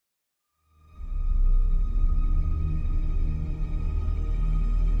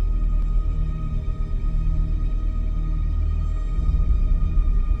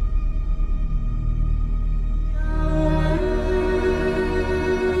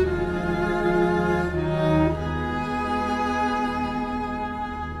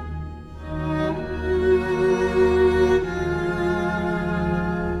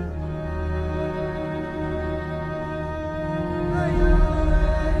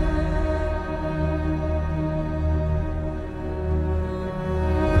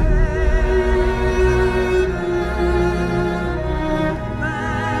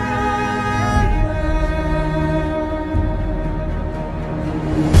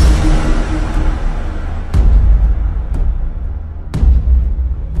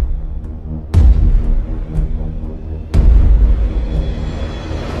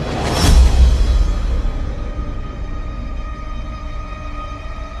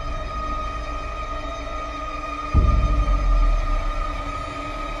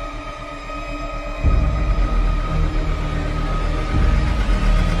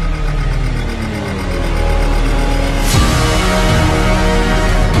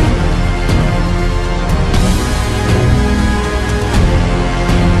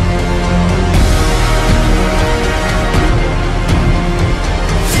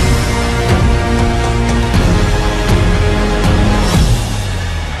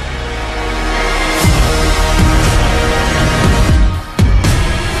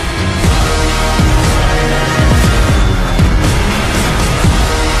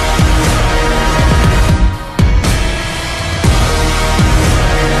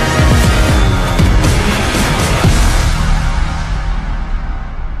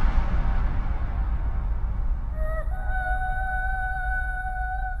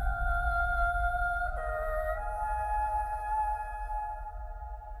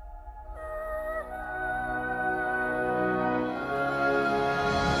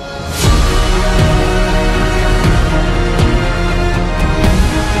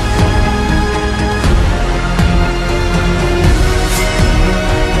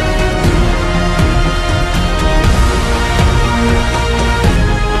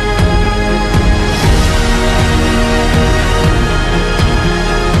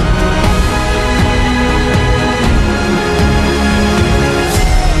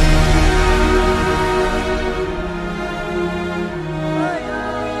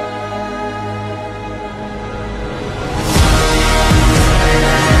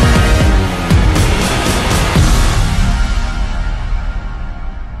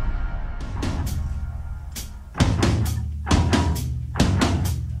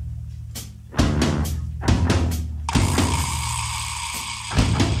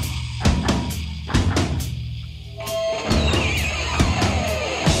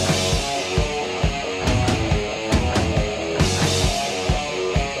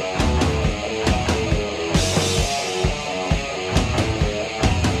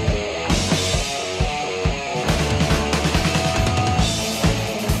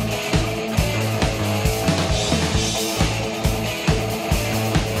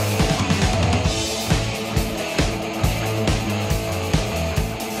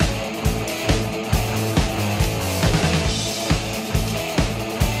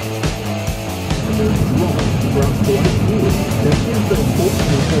I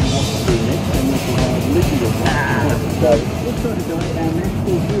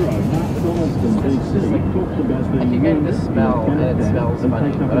can get the smell, and it smells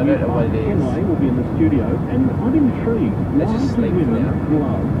funny, but I don't know what it is. Will be in the studio, and I'm intrigued. Let's just sleep now.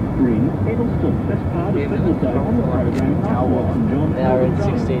 Bring Edelson. That's part of the on the program. Hour and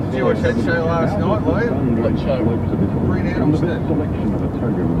 16 minutes. Did you watch that show last night, Lou? What show? Bring Edelson.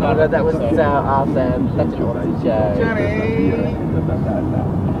 Oh no, that was our Sam. That's an awesome show. Johnny!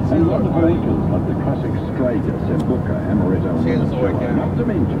 And one of the vehicles like the classic Strega, Sambuca, Amaretto, not to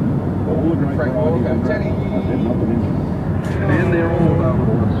mention all the great Frank Walker, Johnny! not to mention. And they're all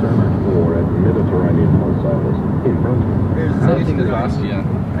available at so much more at Mediterranean wholesalers in Brunswick. Same thing as last year.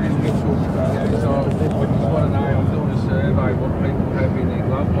 And Mitchell, so I just want to know, I'm doing a survey what people have in their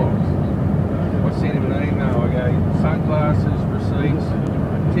glove box. I sent him an email, I go, sunglasses, receipts,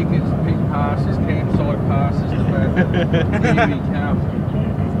 tickets, pit passes, campsite passes to Bathurst. Here he comes.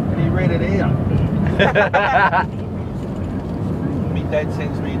 And he read it out. My dad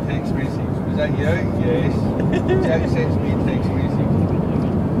sends me a text message. Was that you? Yes. Jack sends me a text message.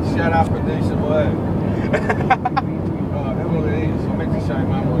 Shut up and do some work. Oh, how well it is. I meant to show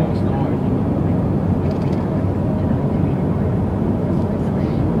Mum last night.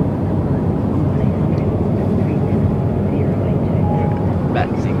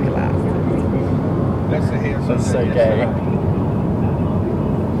 Maxing class. That's the house. That's so gay.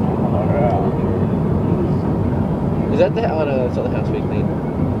 Is that the oh no, that's not the house we cleaned.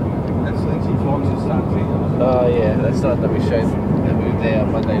 That's Lindsay Fox's son's house. Oh yeah, that's not that we showed that we were there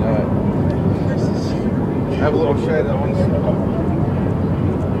on Monday night. Have a little show the on-site.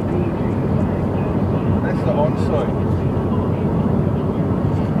 That's the on-site.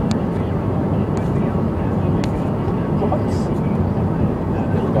 What?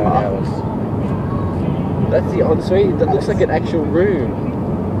 9 hours. That's the ensuite? That looks like an actual room.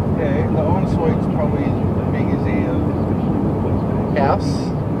 Yeah, the en-suite's probably as big as our House?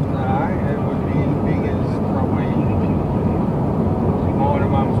 No, it would be as big as probably mine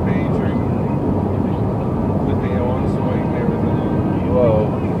and Mum's bedroom with the en-suite and everything. Whoa.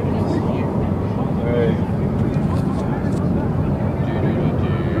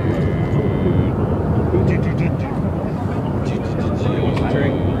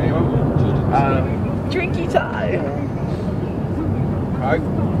 Drinky time. Coke?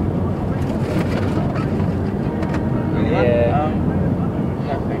 Anyone? Yeah.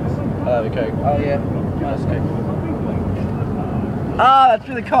 No thanks. I'll have a Coke. Oh yeah. Nice Coke. Ah, that's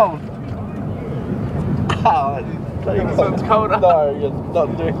really cold. Oh, This one's colder. No, you're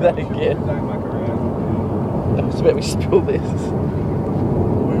not doing that again. Don't muck around. I was about to spill this.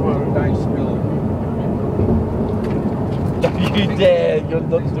 We won't, don't spill it. Don't you dare! You're not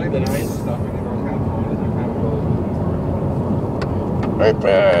There's doing that lemonade again. stuff in it, I can't find it, I can't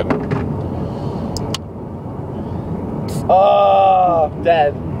find Open! Oh,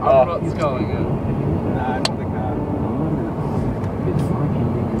 Dad. it. I'm not sculling it. Nah, not the car.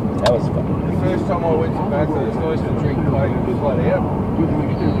 That was fun. The first time I went to Bathurst, I used to drink Coke flat out. The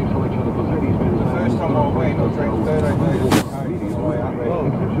first time I went, I drank 13 litres of Coke on the way up there.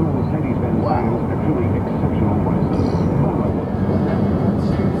 Wow. Actually exceptional prices.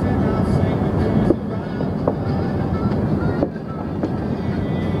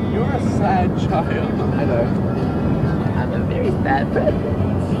 You're a sad child. I know. I'm a very sad person.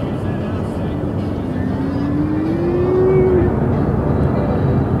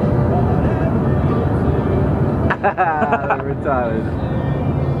 Retarded.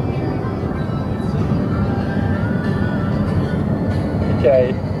 Okay.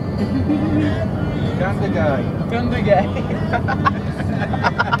 Gunday. Gunday.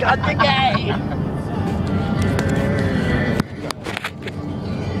 Gunday.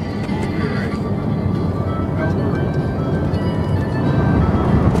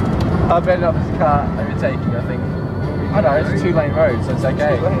 I better not this car overtaking, I think. I know, it's a 2-lane road, so it's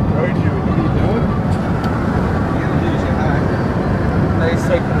okay. 2-lane road, you doing? You're gonna lose your hand. They just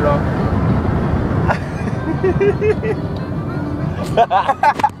put it on.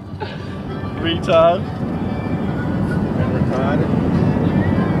 Retard. And retarded.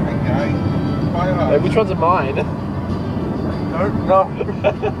 Okay. Hey, which ones are mine? No.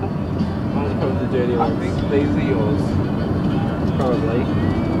 Mine's probably the dirty ones. I think these are yours. Probably.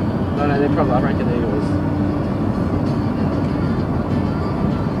 No, they're probably, I reckon they're yours.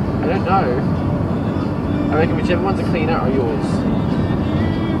 I don't know. I reckon whichever ones are cleaner are yours.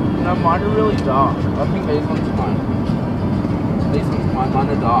 No, mine are really dark. I think these ones are mine. These ones are mine. Mine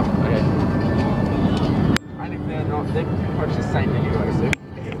are dark. Okay. And if they're not, they're pretty much the same anyway, so.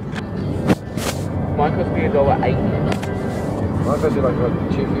 Mine cost me $1.80. Mine cost you like what,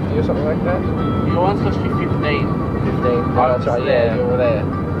 $2.50 or something like that? Your one's cost you 15. 15. Oh, that's right. Yeah, you were there.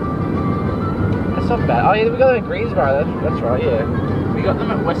 That's not bad. Oh yeah, we got them in Greensboro. That's right. Yeah. We got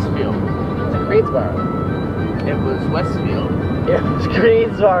them at Westfield. It's in Greensboro. It was Westfield. Yeah, it was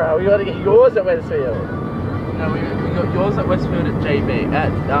Greensboro. We got to get yours at Westfield. No, we got yours at Westfield at JB.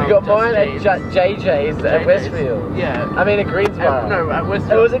 We got mine at JJ's at Westfield. Yeah. I mean at Greensboro. No, at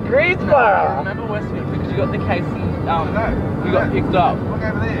Westfield. It was at Greensboro. No, I remember Westfield because you got the case and you got picked up. Look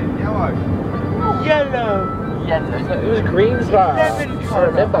over there, yellow. Yellow. It was Greensboro. I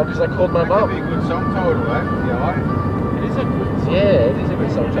remember because I called my That mum. could be a good song title, eh? Yellow. It is a good song. Yeah, it is a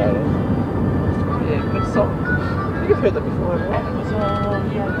good song title. Yeah, good song. You've heard that before, And right? it was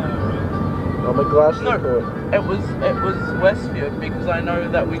yellow. Oh, my glasses No, are good. it was Westfield because I know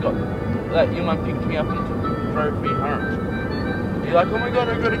that we got that your mum picked me up and drove me home. You're like, oh my god,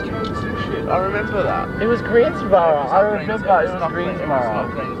 I got a case and shit. I remember that. It was Greensboro. I remember it was not Greensboro.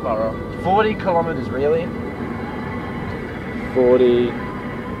 Greensboro. 40 kilometres, really? 40.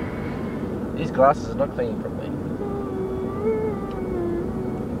 These glasses are not cleaning properly.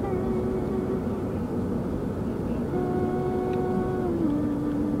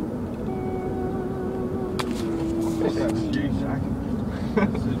 That's you, Zach.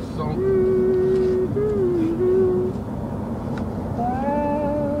 It's a song.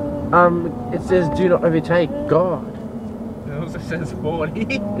 It says do not overtake. God. It also says 40.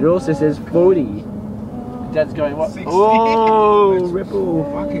 It also says 40. Dad's going what? 60. Oh, It's ripple.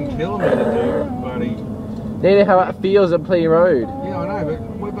 Fucking kilometre, dude, buddy. You know how it feels on Plea Road. Yeah, I know, but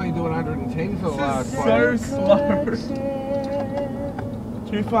we've been doing 110 for the last So slow.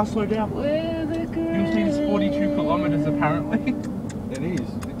 Too far, slow down. Your speed is 42 kilometres apparently. It is.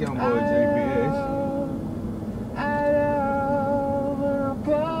 It's going by the GPS.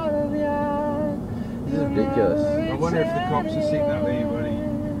 This is ridiculous. I wonder if the cops are sitting up there, buddy.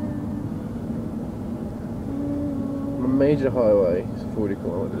 A major highway is 40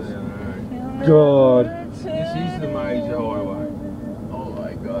 kilometres. I don't know. God. This is the major highway. Oh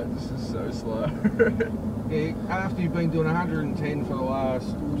my god, this is so slow. Yeah, after you've been doing 110 for the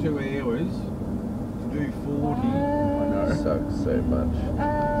last 2 hours, to do 40. I know. It sucks so much.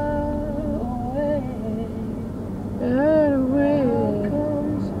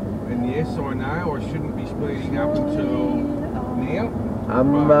 And yes, I know I shouldn't be speeding up until now. I'm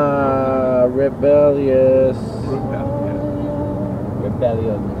rebellious.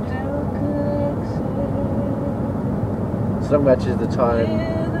 Rebellion. Song matches the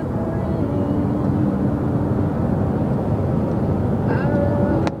time.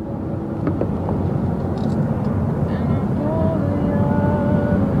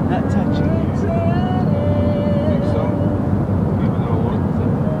 That touching. Think so? Even though I want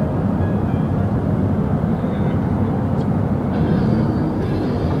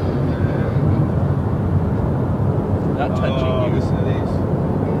That touching. Oh, listen to this.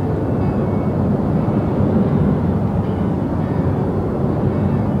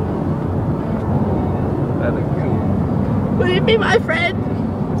 That looks cool. Will you be my friend?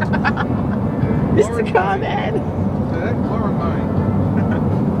 Mr. Carman. So that Lauren May.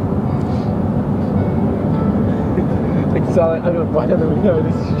 Excited. I'm gonna bite on the window.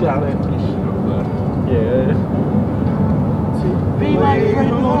 This is challenge. Yeah. Be my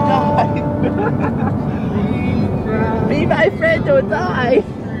friend or die. Be my friend or die.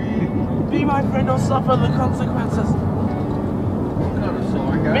 Be my friend or suffer the consequences. Not a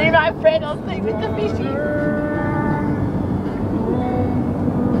psycho. Be my friend or sleep with the fishy.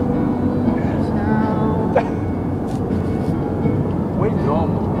 We're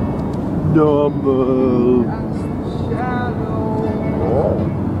normal. Normal.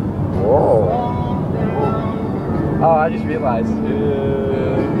 Whoa. Oh, I just realized.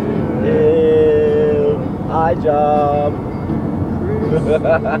 Eye job.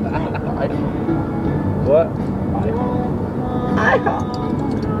 What? Eye job.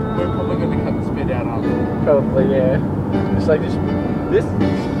 We're probably going to cut the spit out after. Probably, yeah. It's like this,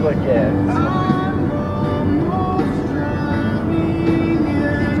 like, yeah.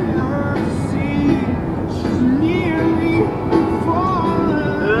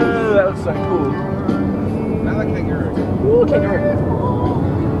 That looks so cool. Another kangaroo. Ooh, kangaroo.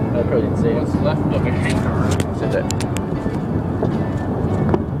 I probably didn't see it. What's left of a kangaroo? Said it.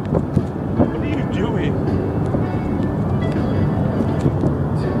 What are you doing?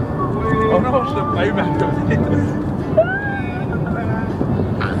 I want to watch the playback of this.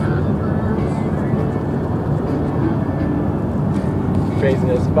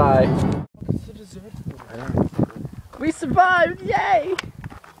 Craziness, bye. We survived, yay!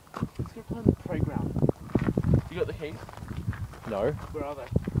 Let's go play on the playground. keys? No. Where are they?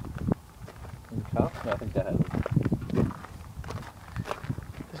 In the car? No, I think they have.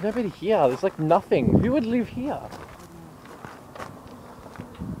 There's nobody here. There's like nothing. Who would live here?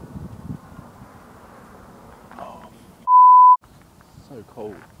 Oh. So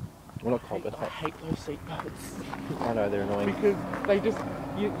cold. Well, not cold, but I hot. hate those seatbelts. I know, they're annoying. Because they just,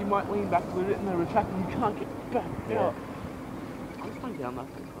 you might lean back a little bit and they retract and you can't get back out. I was lying down that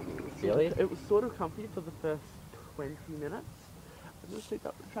thing. Really? It was sort of comfy for the first 20 minutes. And the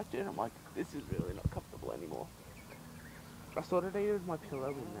seatbelt retracted and I'm like, this is really not comfortable anymore. I sort of needed my pillow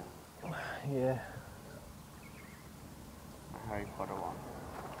in there. Yeah. Harry Potter one.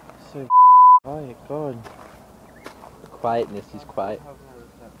 So quiet, God. The quietness is quiet.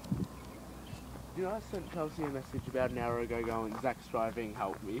 You know, I sent Chelsea a message about an hour ago going, Zach's driving,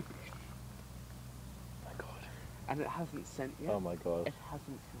 help me. Oh my God. And it hasn't sent yet. Oh my God. It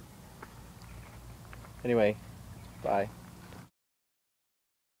hasn't sent. Anyway, bye.